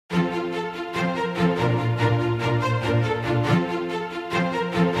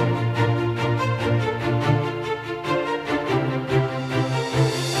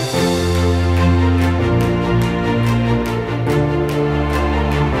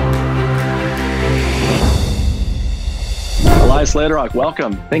Elias Läderach,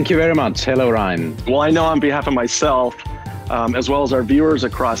 welcome. Thank you very much. Hello, Ryan. Well, I know on behalf of myself, as well as our viewers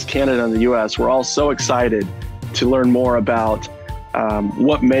across Canada and the US, we're all so excited to learn more about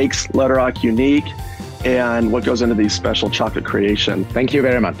what makes Läderach unique and what goes into these special chocolate creation. Thank you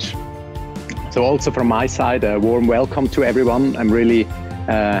very much. So also from my side, a warm welcome to everyone. I'm really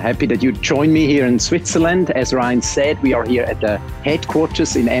happy that you join me here in Switzerland. As Ryan said, we are here at the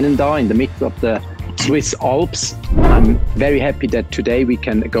headquarters in Ennenda in the middle of the Swiss Alps. I'm very happy that today we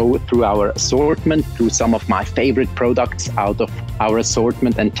can go through our assortment, through some of my favorite products out of our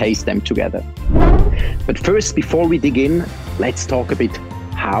assortment and taste them together. But first, before we dig in, let's talk a bit,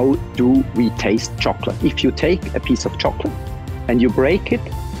 how do we taste chocolate? If you take a piece of chocolate and you break it,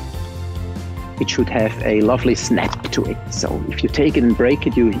 it should have a lovely snap to it. So if you take it and break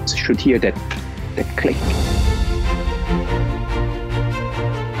it, you should hear that click.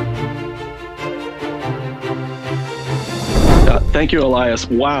 Thank you, Elias.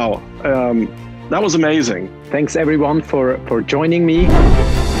 Wow, that was amazing. Thanks everyone for joining me.